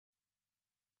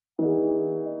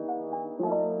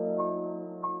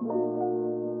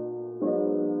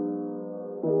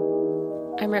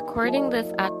I'm recording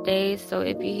this at day, so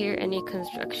if you hear any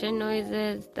construction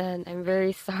noises, then I'm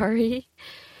very sorry.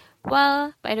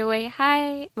 Well, by the way,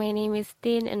 hi, my name is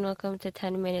Tin, and welcome to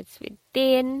 10 Minutes with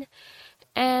Tin.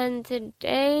 And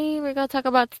today we're gonna talk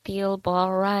about Steel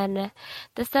Ball Run,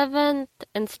 the seventh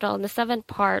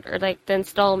part, or like the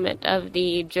installment of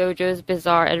the JoJo's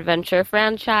Bizarre Adventure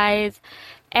franchise.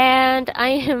 And I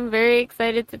am very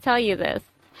excited to tell you this.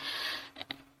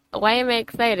 Why am I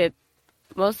excited?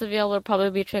 Most of y'all will probably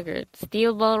be triggered.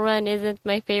 Steel Ball Run isn't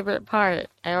my favorite part.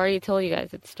 I already told you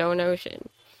guys, it's Stone Ocean.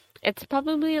 It's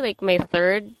probably like my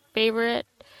third favorite.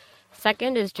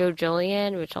 Second is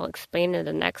JoJolion, which I'll explain in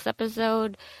the next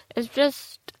episode. I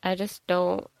just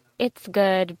don't, it's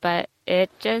good, but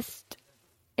it's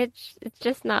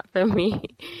just not for me.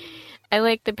 I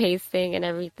like the pacing and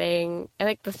everything. I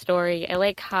like the story. I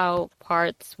like how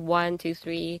parts 1, 2,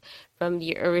 3 from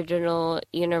the original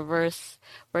universe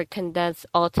were condensed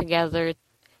all together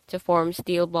to form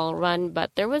Steel Ball Run,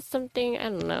 but there was something, I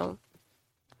don't know.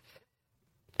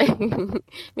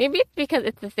 Maybe it's because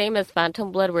it's the same as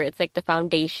Phantom Blood, where it's like the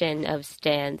foundation of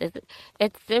stands.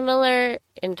 It's similar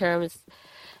in terms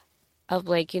of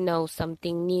like,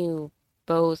 something new.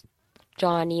 Both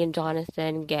Johnny and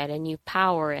Jonathan get a new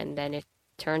power, and then it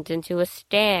turns into a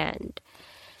stand.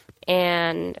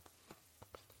 And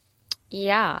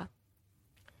yeah.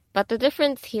 But the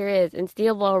difference here is in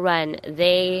Steel Ball Run,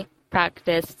 they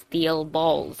practice steel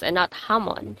balls and not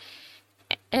Hamon.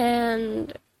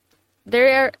 And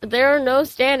there are no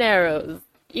stand arrows.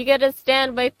 You get a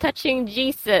stand by touching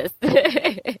Jesus.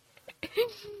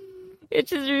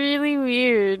 Which is really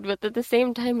weird, but at the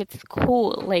same time it's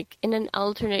cool. Like in an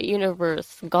alternate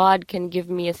universe, God can give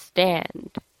me a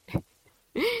stand.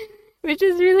 Which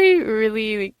is really,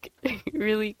 really, like,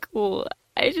 really cool.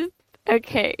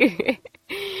 Okay.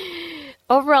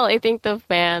 Overall, I think the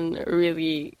fan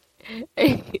really,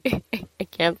 I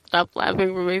can't stop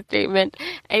laughing for my statement.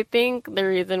 I think the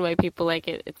reason why people like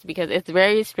it's because it's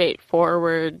very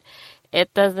straightforward.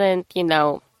 It doesn't,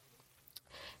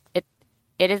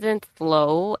 it isn't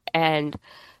slow, and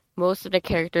most of the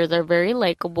characters are very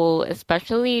likable,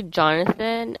 especially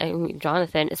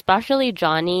especially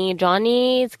Johnny.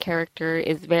 Johnny's character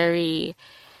is very,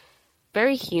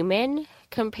 very human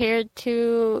compared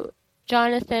to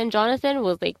Jonathan. Jonathan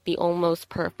was like the almost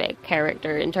perfect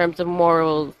character in terms of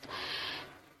morals.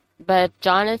 But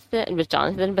Johnny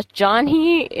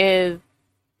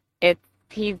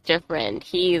he's different.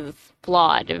 He's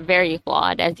flawed, very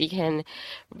flawed, as you can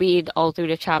read all through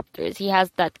the chapters. He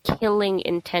has that killing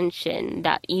intention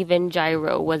that even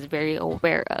Gyro was very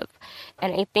aware of.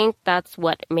 And I think that's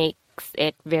what makes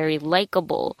it very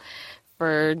likable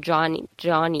for Johnny.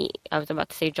 I was about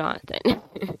to say Jonathan.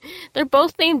 They're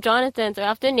both named Jonathan, so I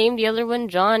have to name the other one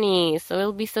Johnny. So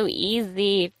it'll be so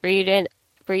easy for you to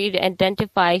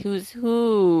identify who's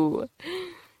who.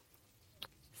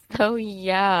 So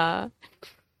yeah.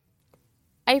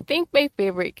 I think my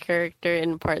favorite character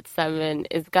in part 7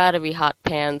 is gotta be Hot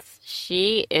Pants.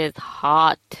 She is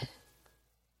hot.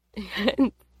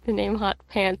 The name Hot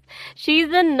Pants. She's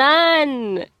a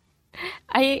nun!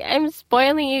 I'm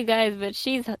spoiling you guys, but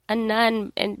she's a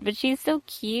nun, but she's so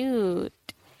cute.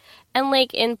 And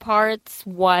like in part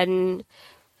 7,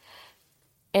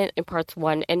 you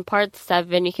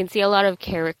can see a lot of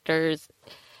characters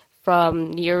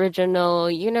from the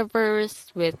original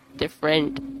universe with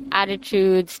different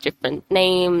attitudes, different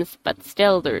names, but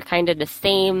still they're kind of the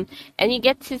same. And you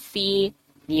get to see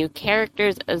new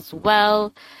characters as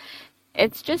well.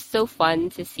 It's just so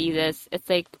fun to see this. It's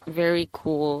like very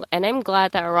cool. And I'm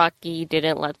glad that Araki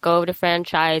didn't let go of the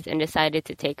franchise and decided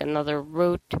to take another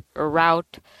route.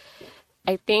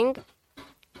 I think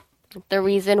the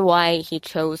reason why he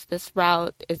chose this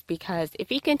route is because if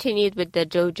he continued with the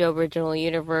JoJo original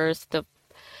universe,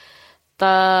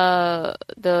 the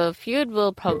feud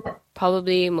will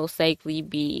probably most likely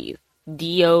be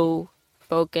Dio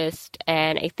focused,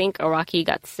 and I think Araki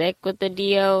got sick with the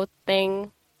Dio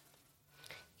thing.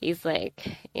 He's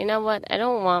like, you know what? I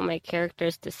don't want my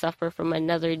characters to suffer from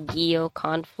another Dio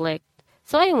conflict,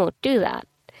 so I won't do that.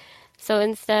 So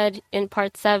instead, in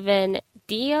part 7,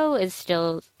 Dio is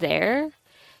still there.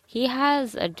 He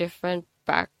has a different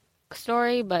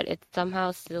backstory, but it's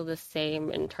somehow still the same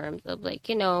in terms of like,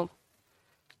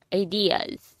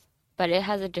 ideas. But it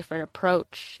has a different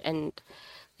approach, and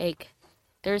like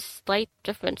there's slight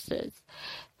differences.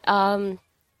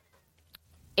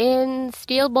 In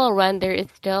Steel Ball Run, there is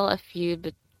still a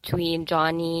feud between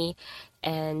Johnny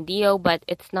and Dio, but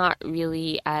it's not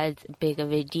really as big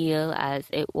of a deal as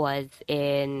it was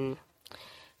in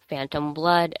Phantom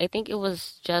Blood. I think it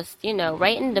was just,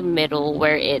 right in the middle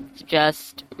where it's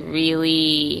just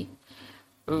really,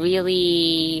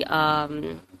 really,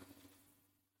 I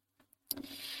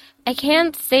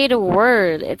can't say the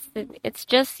word. It's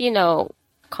just,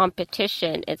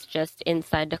 competition. It's just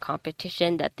inside the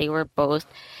competition that they were both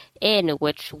in,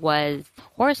 which was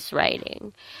horse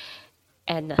riding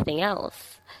and nothing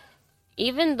else.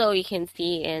 Even though you can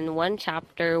see in one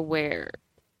chapter where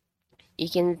you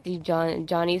can see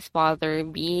Johnny's father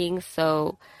being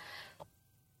so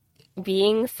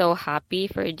happy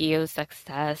for Dio's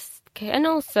success, can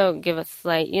also give us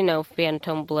slight,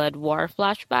 Phantom Blood war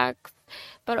flashbacks.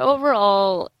 But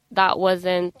overall, that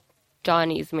wasn't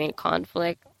Johnny's main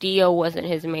conflict. Dio wasn't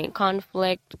his main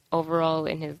conflict overall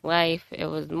in his life. It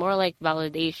was more like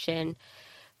validation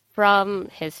from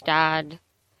his dad,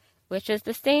 which is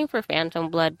the same for Phantom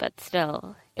Blood, but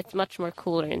still, it's much more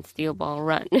cooler in Steel Ball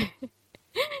Run.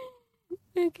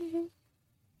 Okay.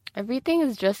 Everything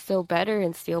is just so better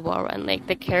in Steel Ball Run. Like,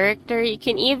 the character, you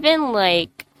can even,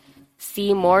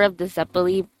 see more of the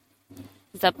Zeppeli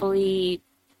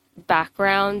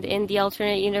background in the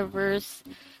alternate universe.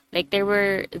 Like, they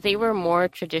were more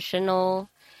traditional,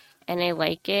 and I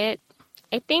like it.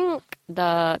 I think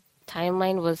the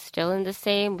timeline was still in the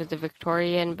same with the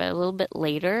Victorian, but a little bit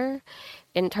later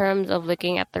in terms of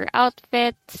looking at their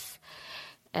outfits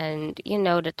and,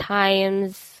 the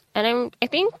times. And I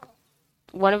think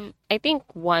one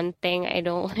thing I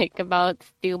don't like about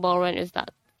Steel Ball Run is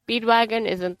that Speedwagon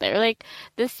isn't there. Like,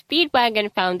 the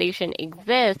Speedwagon Foundation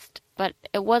exists, but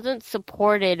it wasn't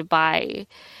supported by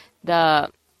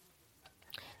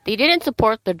they didn't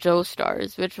support the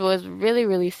Joestars, which was really,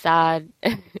 really sad.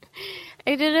 I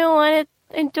didn't want it.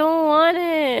 I don't want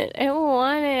it. I don't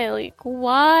want it. Like,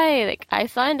 why? Like, I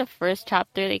saw in the first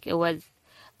chapter, like, it was,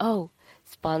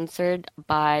 sponsored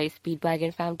by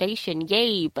Speedwagon Foundation.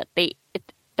 Yay! But they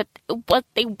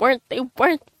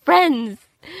weren't friends.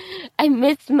 I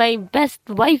miss my best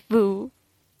waifu.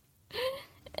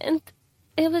 And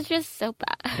it was just so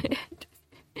bad.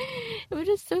 It was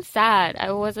just so sad.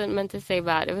 I wasn't meant to say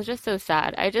bad. It was just so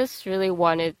sad. I just really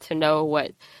wanted to know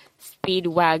what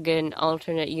Speedwagon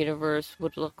alternate universe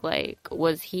would look like.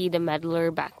 Was he the meddler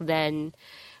back then?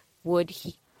 What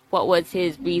was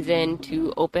his reason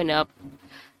to open up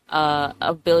a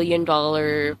 $1 billion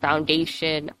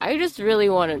foundation? I just really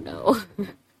want to know.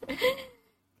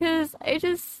 Because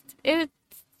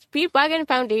Speedwagon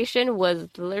Foundation was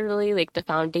literally like the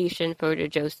foundation for the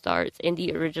Joestars in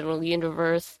the original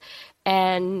universe,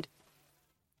 and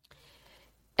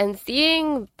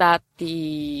seeing that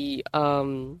seeing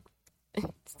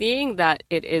that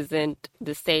it isn't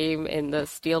the same in the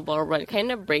Steel Ball Run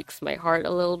kind of breaks my heart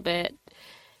a little bit.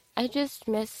 I just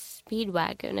miss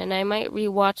Speedwagon, and I might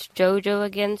rewatch JoJo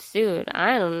again soon.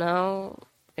 I don't know.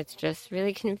 It's just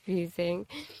really confusing.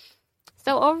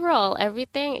 So overall,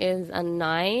 everything is a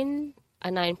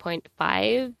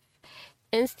 9.5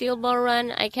 in Steel Ball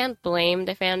Run. I can't blame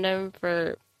the fandom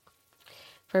for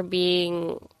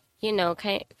being,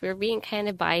 kind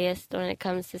of biased when it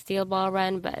comes to Steel Ball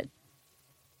Run, but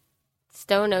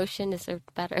Stone Ocean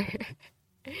deserved better.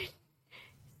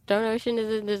 Stone Ocean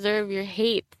doesn't deserve your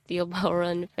hate, Steel Ball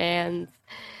Run fans.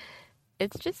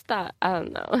 It's just that, I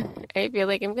don't know. I feel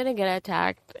like I'm gonna get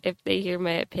attacked if they hear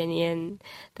my opinion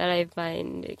that I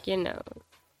find,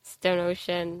 Stone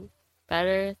Ocean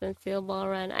better than Steel Ball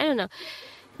Run. I don't know.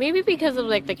 Maybe because of,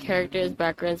 the characters'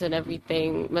 backgrounds and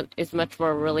everything is much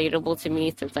more relatable to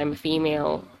me since I'm a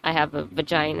female. I have a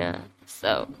vagina.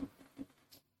 So,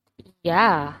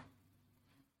 yeah.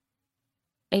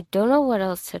 I don't know what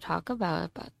else to talk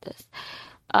about this.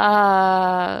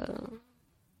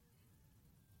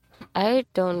 I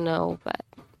don't know, but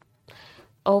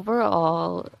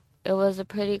overall, it was a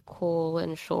pretty cool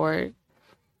and short,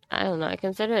 I don't know, I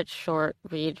consider it short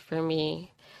read for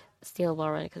me, Steel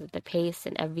Ball Run, because of the pace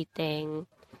and everything.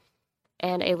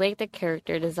 And I like the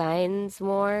character designs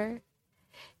more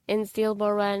in Steel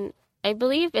Ball Run. I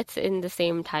believe it's in the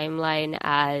same timeline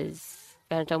as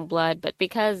Phantom Blood, but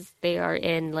because they are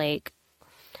in, I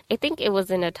think it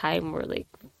was in a time where,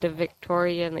 the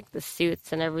Victorian, the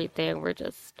suits and everything were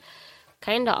just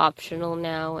kind of optional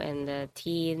now, and the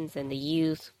teens and the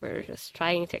youth were just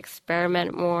trying to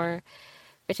experiment more,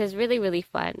 which is really, really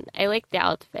fun. I like the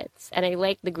outfits, and I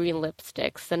like the green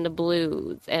lipsticks and the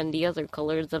blues and the other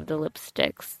colors of the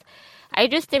lipsticks. I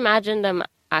just imagine them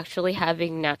actually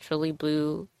having naturally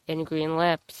blue and green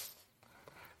lips,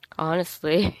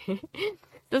 honestly.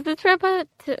 So since we're about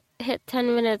to hit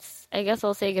 10 minutes, I guess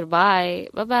I'll say goodbye.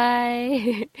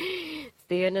 Bye-bye.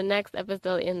 See you in the next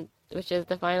episode, which is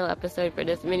the final episode for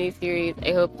this mini-series.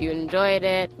 I hope you enjoyed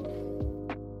it.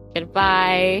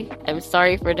 Goodbye. I'm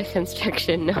sorry for the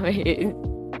construction noise.